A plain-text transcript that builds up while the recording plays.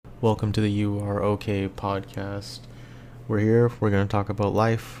Welcome to the You Are Okay podcast. We're here. We're going to talk about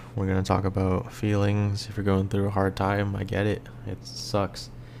life. We're going to talk about feelings. If you're going through a hard time, I get it. It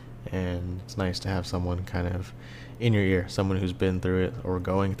sucks. And it's nice to have someone kind of in your ear, someone who's been through it or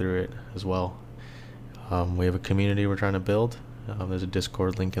going through it as well. We have a community we're trying to build. There's a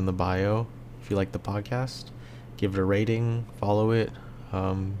Discord link in the bio. If you like the podcast, give it a rating, follow it,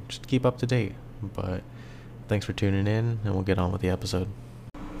 just keep up to date. But thanks for tuning in, and we'll get on with the episode.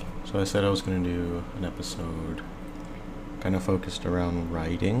 So I said I was going to do an episode kind of focused around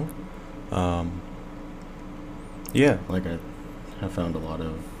writing. Like I have found a lot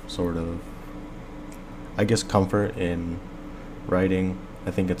of comfort in writing.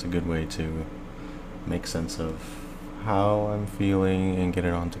 I think it's a good way to make sense of how I'm feeling and get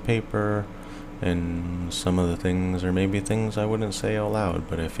it onto paper, and some of the things, or maybe things I wouldn't say out loud,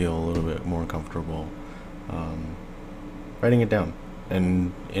 but I feel a little bit more comfortable writing it down,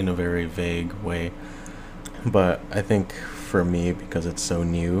 and in a very vague way. But I think for me, because it's so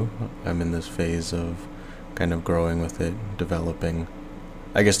new, I'm in this phase of kind of growing with it, developing.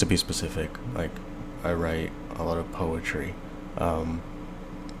 I guess to be specific, like I write a lot of poetry. And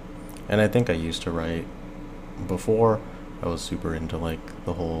I think I used to write before. I was super into like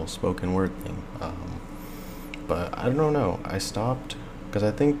the whole spoken word thing. But I don't know. I stopped because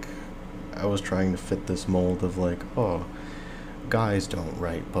I think I was trying to fit this mold of like, oh, guys don't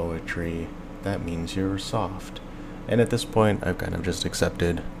write poetry. That means you're soft. And at this point, I've kind of just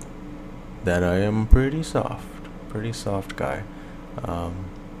accepted that I am pretty soft guy.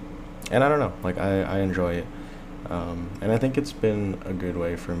 And I don't know, like I enjoy it. And I think it's been a good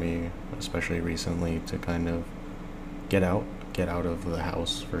way for me, especially recently, to kind of get out of the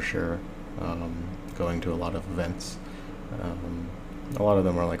house for sure. Going to a lot of events. A lot of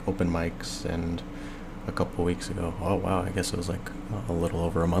them are like open mics, and a couple weeks ago, oh wow, I guess it was like a little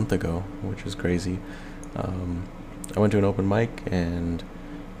over a month ago, which is crazy. I went to an open mic and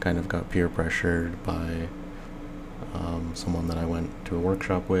kind of got peer pressured by someone that I went to a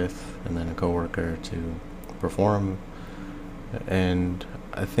workshop with, and then a coworker to perform. And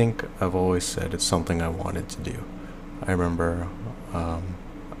I think I've always said it's something I wanted to do. I remember I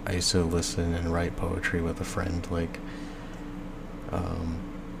used to listen and write poetry with a friend, like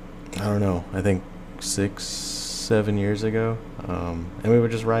I don't know, I think 6-7 years ago, and we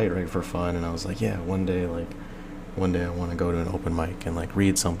would just write for fun. And I was like, yeah, one day I want to go to an open mic and like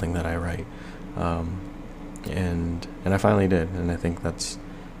read something that I write. And I finally did, and I think that's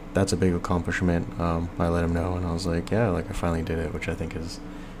a big accomplishment. I let him know, and I was like, yeah, like I finally did it, which I think is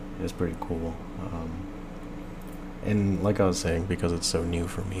pretty cool. And like I was saying, because it's so new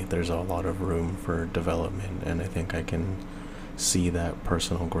for me, there's a lot of room for development, and I think I can see that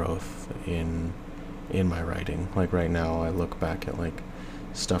personal growth in my writing. Like right now, I look back at like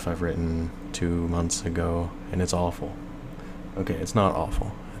stuff I've written 2 months ago, and it's awful. Okay, it's not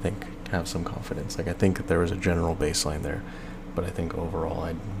awful. I think have some confidence. Like I think there was a general baseline there, but I think overall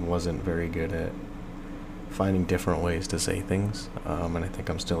I wasn't very good at finding different ways to say things. And I think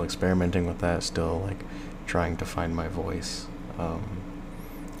I'm still experimenting with that, still like trying to find my voice,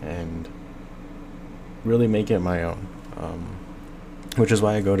 and really make it my own. Which is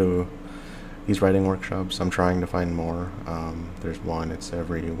why I go to these writing workshops. I'm trying to find more. There's one, it's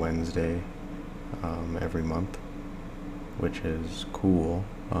every Wednesday, every month, which is cool.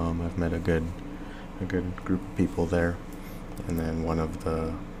 I've met a good group of people there, and then one of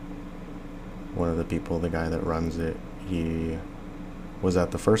the people, the guy that runs it, he was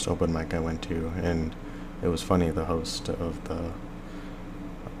at the first open mic I went to, and it was funny. The host of the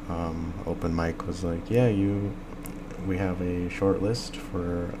open mic was like, yeah, we have a short list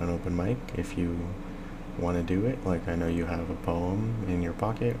for an open mic if you want to do it. Like, I know you have a poem in your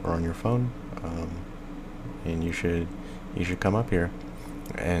pocket or on your phone, and you should come up here.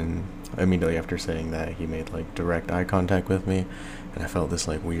 And immediately after saying that, he made like direct eye contact with me, and I felt this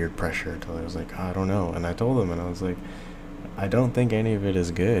like weird pressure till I was like, I don't know. And I told him, and I was like, I don't think any of it is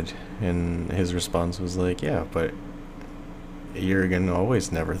good. And his response was like, yeah, but you're gonna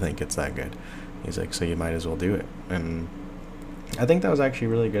always never think it's that good. He's like, so you might as well do it. And I think that was actually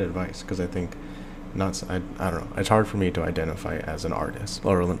really good advice, because I think I don't know, it's hard for me to identify as an artist,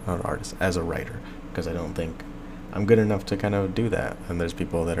 or not an artist, as a writer, because I don't think I'm good enough to kind of do that. And there's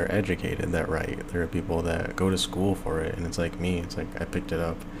people that are educated that write. There are people that go to school for it, and it's like me. It's like I picked it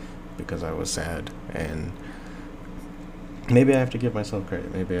up because I was sad, and maybe I have to give myself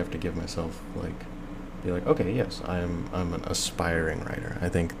credit. Maybe I have to give myself like, be like, okay, yes, I'm an aspiring writer. I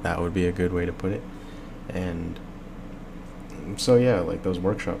think that would be a good way to put it. And so yeah, like those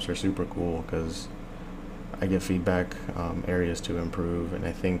workshops are super cool, because I get feedback, areas to improve, and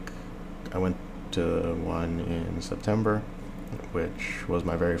I think I went to one in September, which was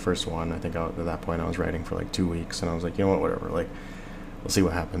my very first one. I think at that point I was writing for like 2 weeks, and I was like, you know what, whatever. Like, we'll see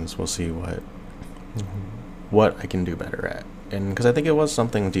what happens. We'll see what I can do better at. And because I think it was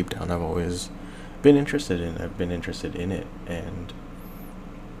something deep down I've always been interested in. I've been interested in it, and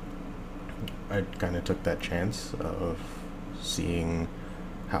I kind of took that chance of seeing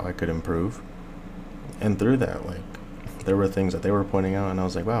how I could improve. And through that, like, there were things that they were pointing out, and I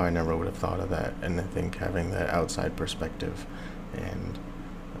was like, wow, I never would have thought of that. And I think having that outside perspective and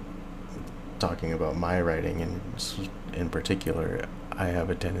talking about my writing in particular, I have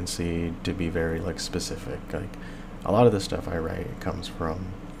a tendency to be very like specific. Like, a lot of the stuff I write comes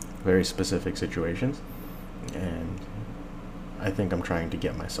from very specific situations, and I think I'm trying to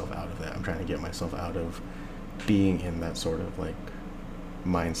get myself out of that. I'm trying to get myself out of being in that sort of like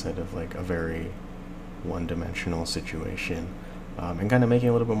mindset of like a very one-dimensional situation, and kind of making it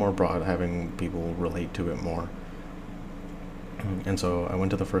a little bit more broad, having people relate to it more. And so I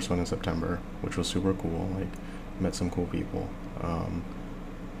went to the first one in September, which was super cool. Like, met some cool people, and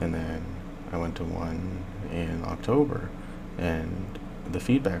then I went to one in October, and the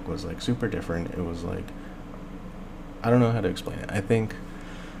feedback was like super different. It was like, I don't know how to explain it. I think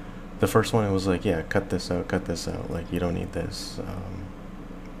the first one, it was like, yeah, cut this out, like, you don't need this,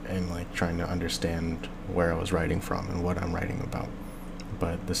 and like trying to understand where I was writing from and what I'm writing about.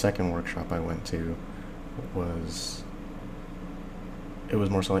 But the second workshop I went to was, it was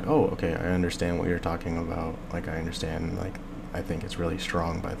more so like, oh, okay, I understand what you're talking about. Like, I understand, like, I think it's really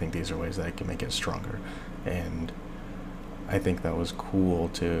strong, but I think these are ways that I can make it stronger. And I think that was cool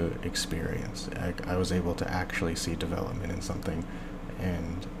to experience. I was able to actually see development in something.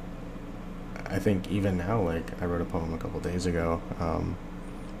 And I think even now, like, I wrote a poem a couple days ago,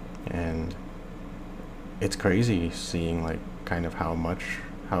 and it's crazy seeing, like, kind of how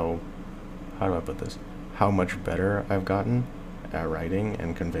do I put this? How much better I've gotten at writing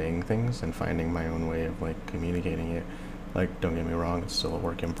and conveying things and finding my own way of, like, communicating it. Like, don't get me wrong, it's still a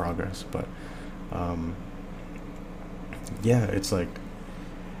work in progress, but, yeah, it's like,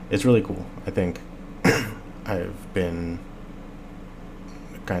 it's really cool. I think I've been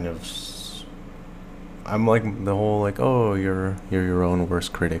kind of, I'm like the whole, like, oh, you're your own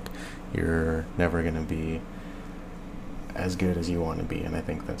worst critic. You're never gonna be as good as you want to be, and I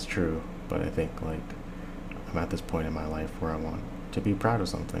think that's true. But I think, like, I'm at this point in my life where I want to be proud of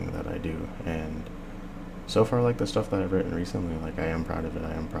something that I do, and so far, like, the stuff that I've written recently, like, I am proud of it.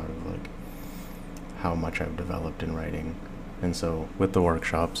 I am proud of, like, how much I've developed in writing. And so with the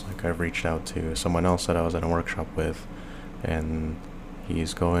workshops, like, I've reached out to someone else that I was in a workshop with, and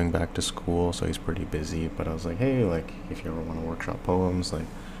he's going back to school, so he's pretty busy, but I was like, hey, like, if you ever want to workshop poems, like,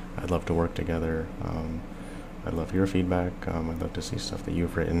 I'd love to work together. I'd love your feedback. I'd love to see stuff that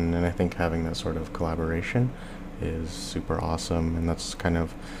you've written, and I think having that sort of collaboration is super awesome, and that's kind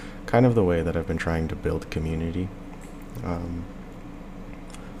of the way that I've been trying to build community.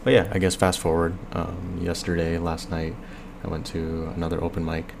 But yeah, I guess fast forward, last night, I went to another open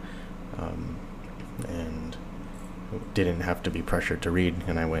mic, and didn't have to be pressured to read,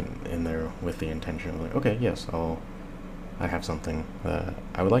 and I went in there with the intention of, like, okay, yes, I have something that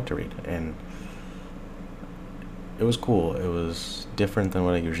I would like to read, and it was cool. It was different than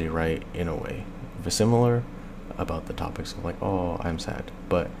what I usually write in a way. It was similar about the topics of, like, oh, I'm sad,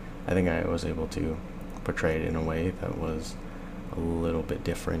 but I think I was able to portray it in a way that was a little bit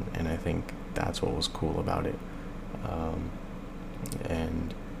different, and I think that's what was cool about it.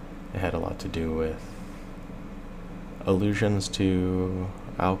 And it had a lot to do with allusions to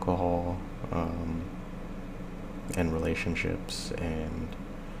alcohol, and relationships, and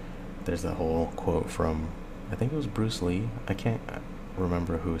there's that whole quote from, I think it was Bruce Lee. I can't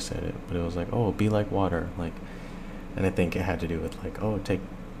remember who said it, but it was like, oh, be like water, like, and I think it had to do with, like, oh,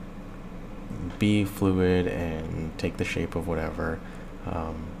 be fluid and take the shape of whatever.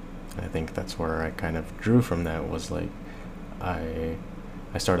 I think that's where I kind of drew from. That was like, I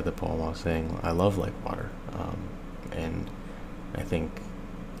started the poem off saying I love like water, and I think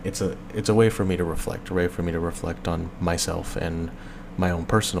it's a way for me to reflect on myself and my own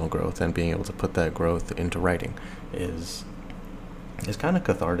personal growth, and being able to put that growth into writing is kind of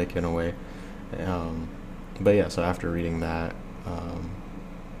cathartic in a way. But yeah, so after reading that,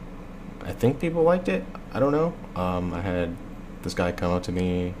 I think people liked it. I don't know. I had this guy come up to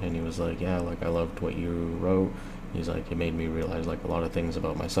me, and he was like, yeah, like, I loved what you wrote. He's like, it made me realize, like, a lot of things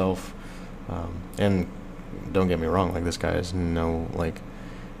about myself. And don't get me wrong, like, this guy is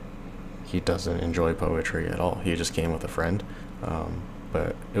he doesn't enjoy poetry at all. He just came with a friend.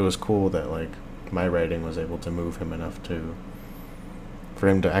 But it was cool that, like, my writing was able to move him enough to for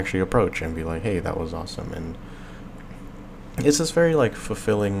him to actually approach and be like, hey, that was awesome. And it's this very like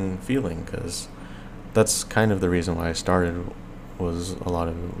fulfilling feeling, because that's kind of the reason why I started, was a lot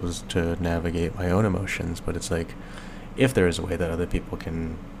of it was to navigate my own emotions. But it's like, if there is a way that other people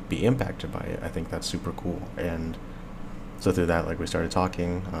can be impacted by it, I think that's super cool. And so through that, like, we started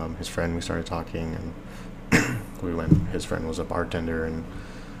talking. His friend, we started talking, and we went. His friend was a bartender and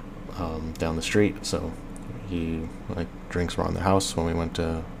down the street, so he like drinks were on the house when we went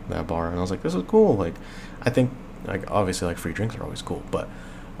to that bar, and I was like, this is cool. Like, I think like obviously like free drinks are always cool, but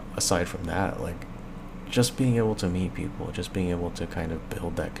aside from that, like just being able to meet people, just being able to kind of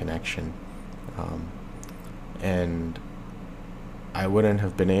build that connection, and I wouldn't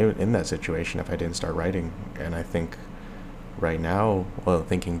have been in that situation if I didn't start writing. And I think right now, well,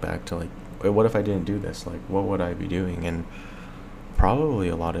 thinking back to like, what if I didn't do this? Like, what would I be doing? And probably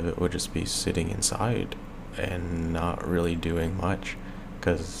a lot of it would just be sitting inside and not really doing much,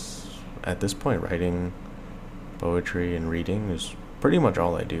 because at this point, writing poetry and reading is pretty much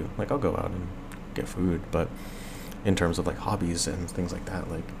all I do. Like, I'll go out and get food, but in terms of like hobbies and things like that,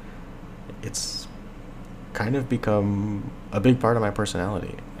 like, it's kind of become a big part of my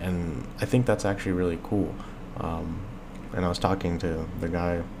personality, and I think that's actually really cool. And I was talking to the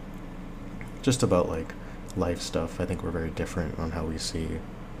guy just about like life stuff. I think we're very different on how we see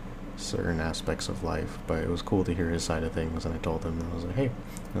certain aspects of life, but it was cool to hear his side of things. And I told him, I was like, hey,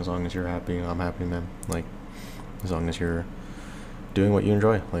 as long as you're happy, I'm happy, man. Like, as long as you're doing what you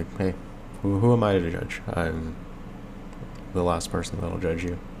enjoy, like, hey, who am I to judge? I'm the last person that'll judge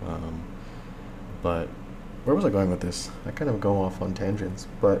you. But where was I going with this? I kind of go off on tangents,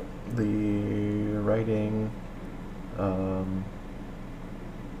 but the writing,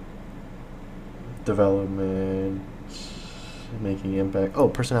 development, making impact. Oh,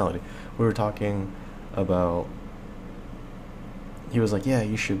 personality. We were talking about. He was like, "Yeah,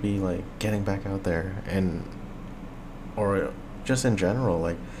 you should be like getting back out there," and or just in general,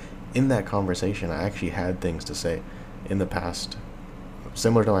 like in that conversation, I actually had things to say. In the past,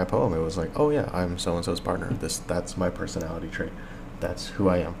 similar to my poem, it was like, "Oh yeah, I'm so and so's partner. That's my personality trait. That's who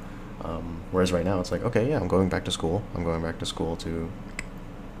I am." Whereas right now, it's like, okay, yeah, I'm going back to school. I'm going back to school to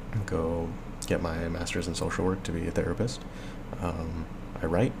go get my master's in social work to be a therapist. I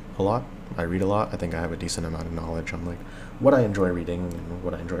write a lot. I read a lot. I think I have a decent amount of knowledge on like what I enjoy reading and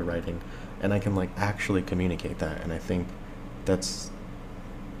what I enjoy writing, and I can like actually communicate that. And I think that's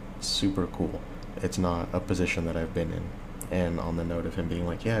super cool. It's not a position that I've been in. And on the note of him being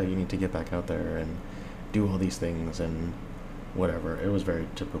like, yeah, you need to get back out there and do all these things and whatever, it was very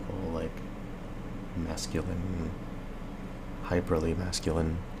typical like masculine, hyperly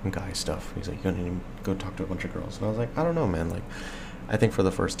masculine guy stuff. He's like, you don't need to go talk to a bunch of girls. And I was like, I don't know, man. Like, I think for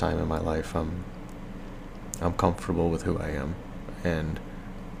the first time in my life, I'm comfortable with who I am, and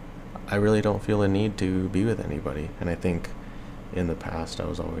I really don't feel a need to be with anybody. And I think in the past, I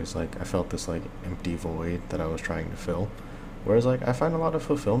was always like, I felt this like empty void that I was trying to fill. Whereas like I find a lot of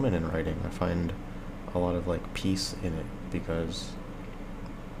fulfillment in writing. I find a lot of like peace in it, because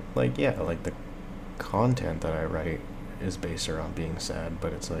like, yeah, like the content that I write is based around being sad,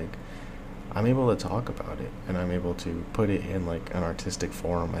 but it's like I'm able to talk about it and I'm able to put it in like an artistic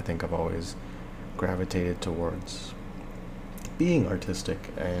form. I think I've always gravitated towards being artistic,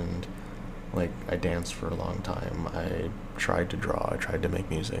 and like I danced for a long time. I tried to draw, I tried to make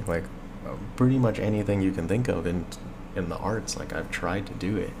music, like pretty much anything you can think of in the arts, like I've tried to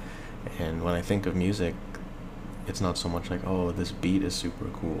do it. And when I think of music, it's not so much like, oh, this beat is super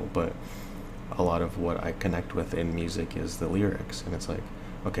cool, but a lot of what I connect with in music is the lyrics. And it's like,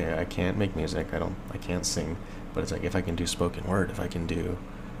 okay, I can't make music, I can't sing, but it's like, if I can do spoken word, if I can do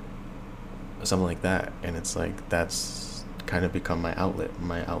something like that, and it's like that's kind of become my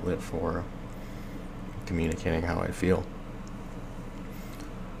outlet for communicating how I feel.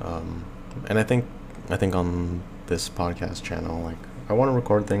 And I think on this podcast channel, like I want to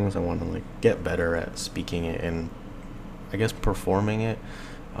record things, I want to like get better at speaking it and I guess performing it.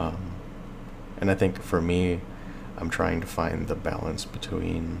 And I think for me, I'm trying to find the balance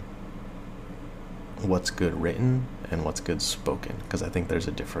between what's good written and what's good spoken, because I think there's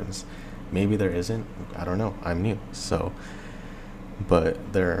a difference. Maybe there isn't, I don't know, I'm new. So,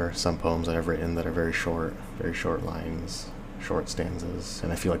 but there are some poems that I've written that are very short lines, short stanzas,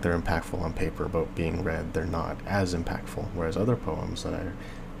 and I feel like they're impactful on paper, but being read, they're not as impactful. Whereas other poems that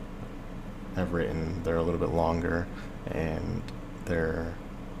I've written, they're a little bit longer and they're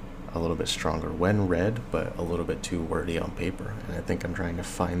a little bit stronger when read, but a little bit too wordy on paper. And I think I'm trying to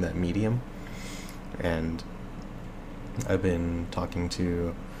find that medium. And I've been talking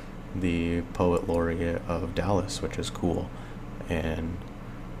to the poet laureate of Dallas, which is cool. And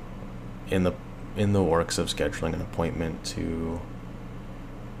in the works of scheduling an appointment to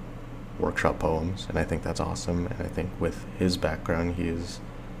workshop poems, and I think that's awesome. And I think with his background, he's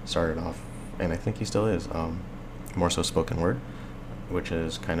started off, and I think he still is, more so spoken word, which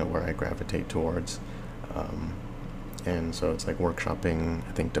is kind of where I gravitate towards. And so it's like workshopping,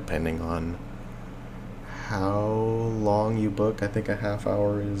 I think, depending on how long you book. I think a half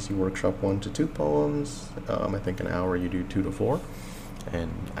hour is you workshop 1 to 2 poems. I think an hour you do 2 to 4.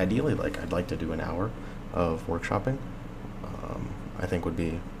 And ideally, like, I'd like to do an hour of workshopping. I think would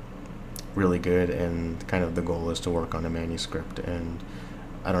be really good, and kind of the goal is to work on a manuscript. And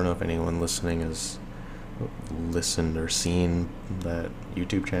I don't know if anyone listening has listened or seen that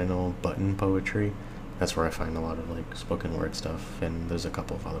YouTube channel, Button Poetry. That's where I find a lot of like spoken word stuff, and there's a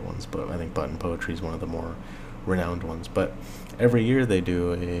couple of other ones, but I think Button Poetry is one of the more renowned ones. But every year they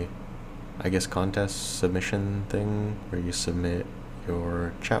do a, I guess, contest submission thing where you submit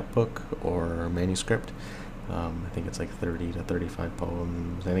your chapbook or manuscript. I think it's like 30 to 35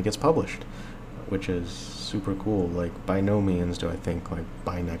 poems, and it gets published, which is super cool. Like, by no means do I think like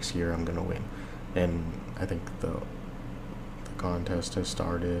by next year I'm gonna win, and I think the contest has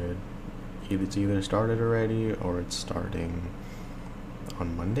started. It's either started already or it's starting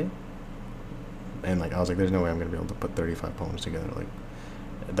on Monday. And like, I was like, there's no way I'm gonna be able to put 35 poems together like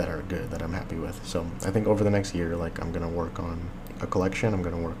that are good, that I'm happy with. So I think over the next year, like, I'm gonna work on a collection. I'm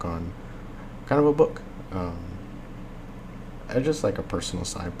gonna work on kind of a book. It's just like a personal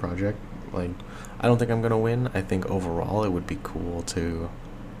side project. Like, I don't think I'm gonna win. I think overall it would be cool to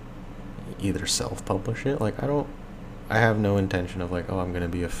either self-publish it. Like, I have no intention of like, oh, I'm gonna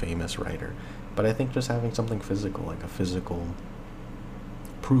be a famous writer, but I think just having something physical, like a physical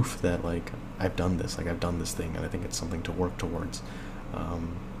proof that like I've done this thing, and I think it's something to work towards.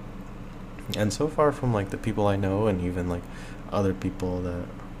 And so far, from like the people I know and even like other people that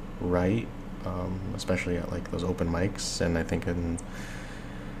write, especially at like those open mics, and I think in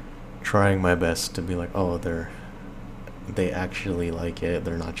trying my best to be like, oh, they actually like it.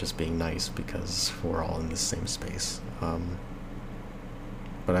 They're not just being nice because we're all in the same space.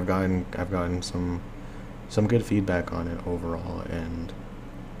 But I've gotten some good feedback on it overall, and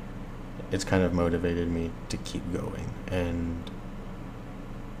it's kind of motivated me to keep going, and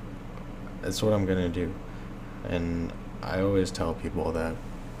that's what I'm gonna do. And I always tell people that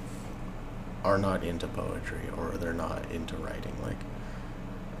are not into poetry or they're not into writing, like,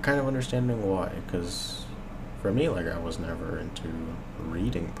 kind of understanding why, because for me, like, I was never into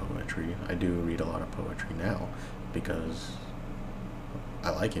reading poetry. I do read a lot of poetry now because I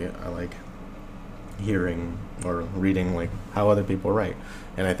like it. I like hearing or reading like how other people write,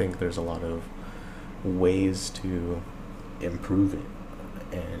 and I think there's a lot of ways to improve it,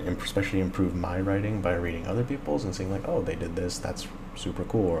 and especially improve my writing by reading other people's and seeing like, oh, they did this, that's super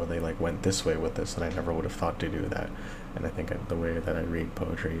cool, or they like went this way with this and I never would have thought to do that. And I think the way that I read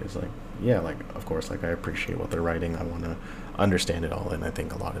poetry is like, yeah, like, of course, like, I appreciate what they're writing, I want to understand it all, and I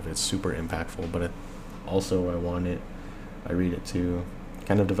think a lot of it's super impactful, but also I read it to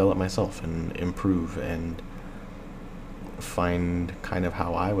kind of develop myself and improve and find kind of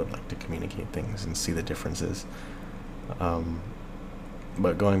how I would like to communicate things and see the differences.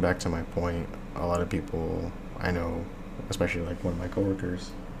 But going back to my point, a lot of people I know, especially like one of my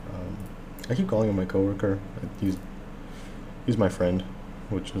coworkers, I keep calling him my coworker. He's my friend,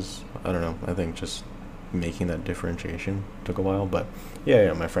 which is, I don't know, I think just making that differentiation took a while, but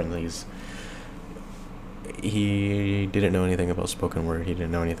yeah, my friend, he didn't know anything about spoken word. He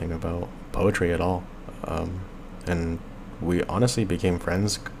didn't know anything about poetry at all. And we honestly became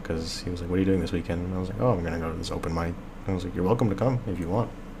friends because he was like, what are you doing this weekend? And I was like, oh, I'm going to go to this open mic. And I was like, you're welcome to come if you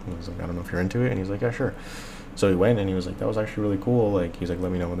want. And I was like, I don't know if you're into it. And he's like, yeah, sure. So he went, and he was like, that was actually really cool. Like, he's like,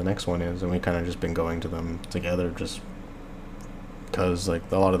 let me know when the next one is. And we kind of just been going to them together just because, like,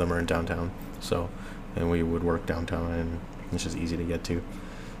 a lot of them are in downtown. So, and we would work downtown, and it's just easy to get to.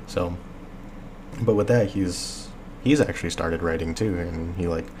 So, but with that, he's actually started writing too, and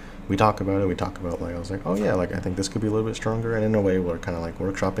we talk about it. Like, I was like, oh yeah, like, I think this could be a little bit stronger, and in a way we're kind of like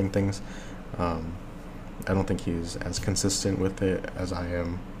workshopping things. I don't think he's as consistent with it as I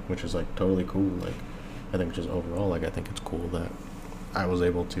am, which is like totally cool. Like, I think just overall, like, I think it's cool that I was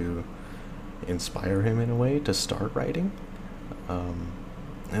able to inspire him in a way to start writing.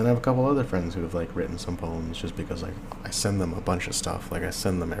 And I have a couple other friends who have like written some poems just because like I send them a bunch of stuff. Like, I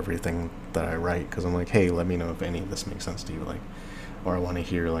send them everything that I write because I'm like, hey, let me know if any of this makes sense to you, like, or I want to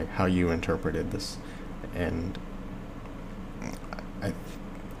hear like how you interpreted this. And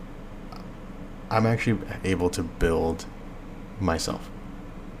I'm actually able to build myself,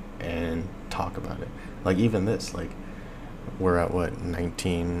 and talk about it. Like even this, like we're at what,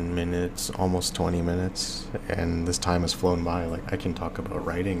 19 minutes, almost 20 minutes, and this time has flown by. Like I can talk about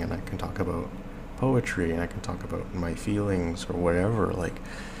writing, and I can talk about poetry, and I can talk about my feelings or whatever, like,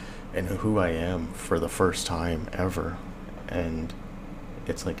 and who I am for the first time ever. And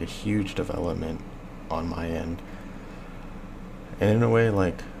it's like a huge development on my end. And in a way,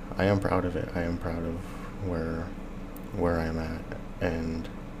 like, I am proud of it. I am proud of where I'm at. And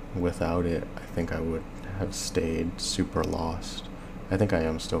without it, I think I would have stayed super lost. I think I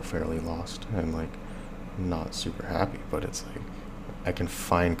am still fairly lost and like not super happy, but it's like I can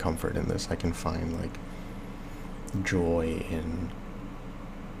find comfort in this. I can find like joy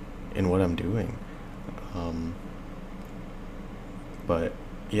in what I'm doing. But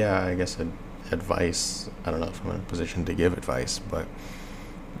yeah, I guess advice, I don't know if I'm in a position to give advice, but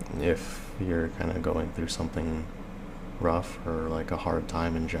if you're kind of going through something rough or like a hard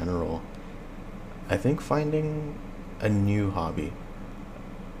time in general, I think finding a new hobby.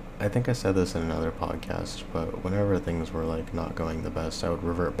 I think I said this in another podcast, but whenever things were like not going the best, I would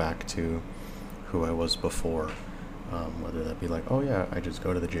revert back to who I was before. Whether that be like, oh yeah, I just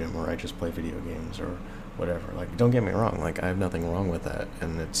go to the gym, or I just play video games, or whatever. Like, don't get me wrong, like I have nothing wrong with that,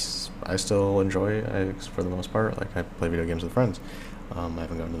 and I still enjoy it for the most part. Like I play video games with friends. I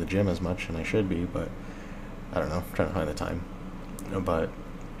haven't gone to the gym as much, and I should be, but I don't know, I'm trying to find the time. But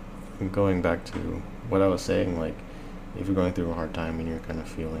going back to what I was saying, like if you're going through a hard time and you're kind of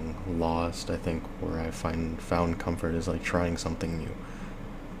feeling lost, I think where I found comfort is like trying something new.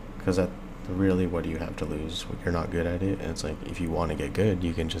 Because that really, what do you have to lose when you're not good at it? And it's like, if you want to get good,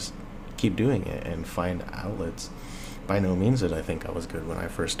 you can just keep doing it and find outlets. By no means did I think I was good when I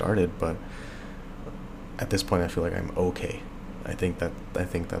first started, but at this point I feel like I'm okay. I think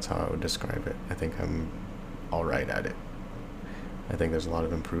that's how I would describe it. I think I'm all right at it. I think there's a lot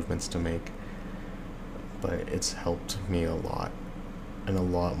of improvements to make, but it's helped me a lot, and a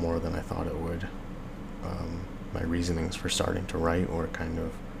lot more than I thought it would. My reasonings for starting to write were kind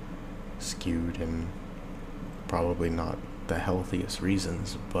of skewed and probably not the healthiest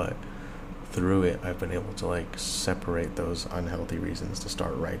reasons, but through it I've been able to like separate those unhealthy reasons to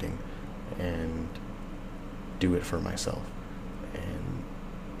start writing and do it for myself. And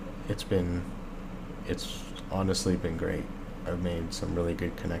it's honestly been great. I've made some really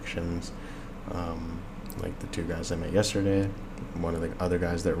good connections. Like the two guys I met yesterday, one of the other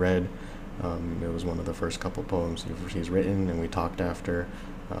guys that read, it was one of the first couple poems he's written, and we talked after.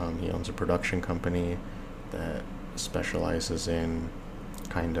 He owns a production company that specializes in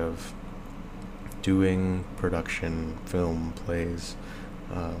kind of doing production film plays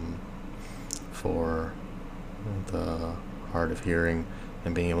for the hard of hearing,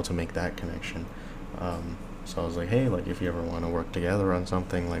 and being able to make that connection. So I was like, hey, like if you ever want to work together on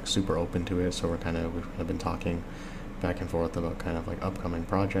something, like super open to it. So we've kind of been talking back and forth about kind of like upcoming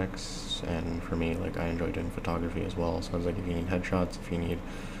projects. And for me, like I enjoy doing photography as well. So I was like, if you need headshots, if you need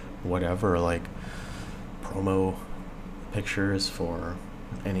whatever, like promo pictures for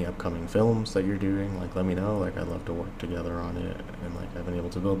any upcoming films that you're doing, like let me know. Like I'd love to work together on it. And like I've been able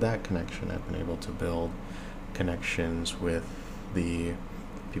to build that connection. I've been able to build connections with the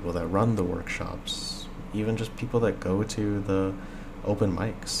people that run the workshops, even just people that go to the open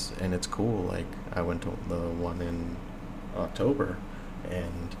mics. And it's cool. Like I went to the one in October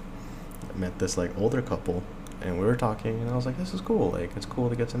and met this like older couple, and we were talking, and I was like, this is cool. Like it's cool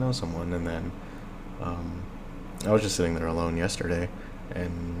to get to know someone. And then I was just sitting there alone yesterday,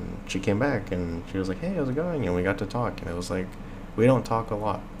 and she came back and she was like, hey, how's it going? And we got to talk, and it was like, we don't talk a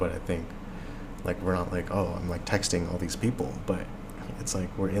lot, but I think like we're not like, oh, I'm like texting all these people, but it's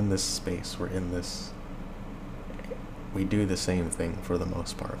like we're in this space, we do the same thing for the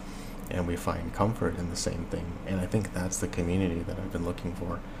most part, and we find comfort in the same thing. And I think that's the community that I've been looking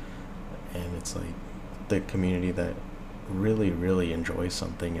for. And it's like the community that really, really enjoys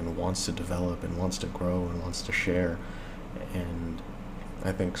something and wants to develop and wants to grow and wants to share. And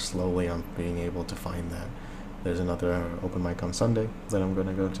I think slowly I'm being able to find that. There's another open mic on Sunday that I'm going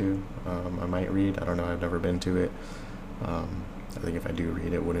to go to. I might read. I don't know. I've never been to it. I think if I do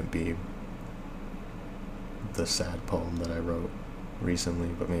read, it wouldn't be the sad poem that I wrote recently,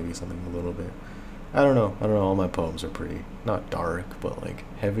 but maybe something a little bit, I don't know. All my poems are pretty, not dark, but like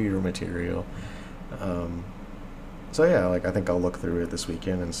heavier material. So yeah, like I think I'll look through it this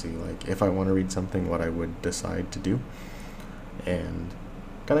weekend and see like if I want to read something, what I would decide to do, and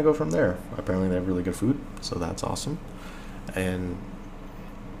kind of go from there. Apparently they have really good food, so that's awesome. And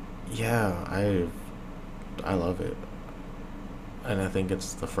yeah, I love it. And I think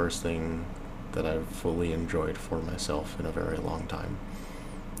it's the first thing that I've fully enjoyed for myself in a very long time.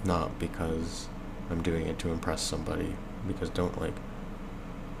 not because I'm doing it to impress somebody, because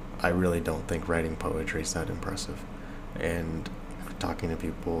I really don't think writing poetry is that impressive. And talking to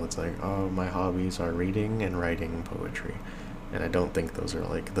people, it's like, oh, my hobbies are reading and writing poetry. And I don't think those are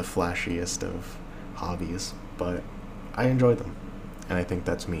like the flashiest of hobbies, but I enjoy them. And I think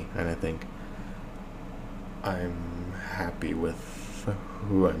that's me. And I think I'm happy with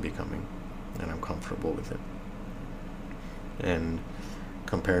who I'm becoming. And I'm comfortable with it. And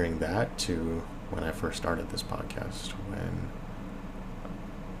comparing that to when I first started this podcast, when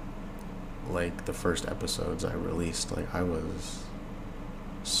like the first episodes I released, like I was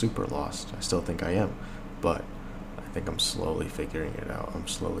super lost. I still think I am, but I think I'm slowly figuring it out. I'm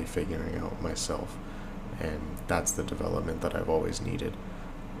slowly figuring out myself, and that's the development that I've always needed.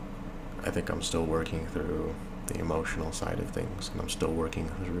 I think I'm still working through the emotional side of things, and I'm still working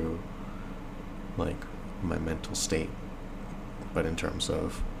through like my mental state. But in terms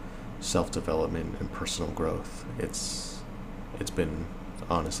of self-development and personal growth, it's been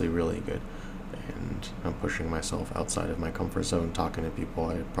honestly really good. And I'm pushing myself outside of my comfort zone, talking to people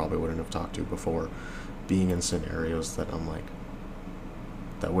I probably wouldn't have talked to before, being in scenarios that I'm like,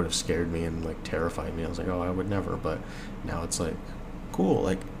 that would have scared me and like terrified me. I was like, oh, I would never. But now it's like, cool.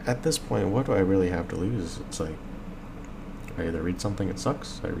 Like at this point, what do I really have to lose? It's like, I either read something it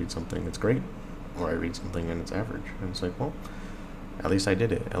sucks, I read something it's great, or I read something and it's average. And it's like, well, at least I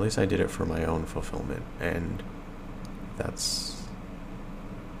did it. At least I did it for my own fulfillment, and that's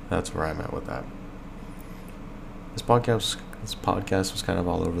where I'm at with that. This podcast was kind of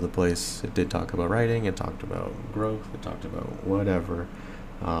all over the place. It did talk about writing, it talked about growth, it talked about whatever.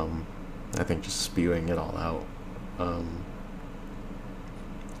 I think just spewing it all out,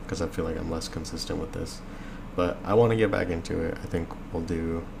 because I feel like I'm less consistent with this. But I want to get back into it. I think we'll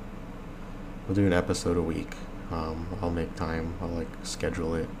do an episode a week. I'll make time. I'll like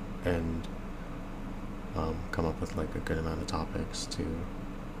schedule it and come up with like a good amount of topics to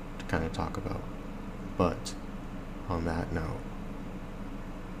kind of talk about. But on that note,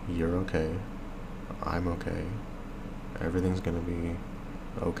 you're okay. I'm okay. Everything's gonna be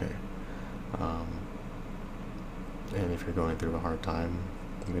okay. And if you're going through a hard time,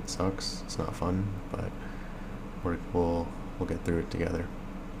 it sucks. It's not fun, but we'll get through it together.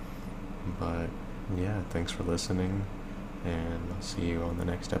 But yeah, thanks for listening, and I'll see you on the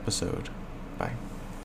next episode. Bye.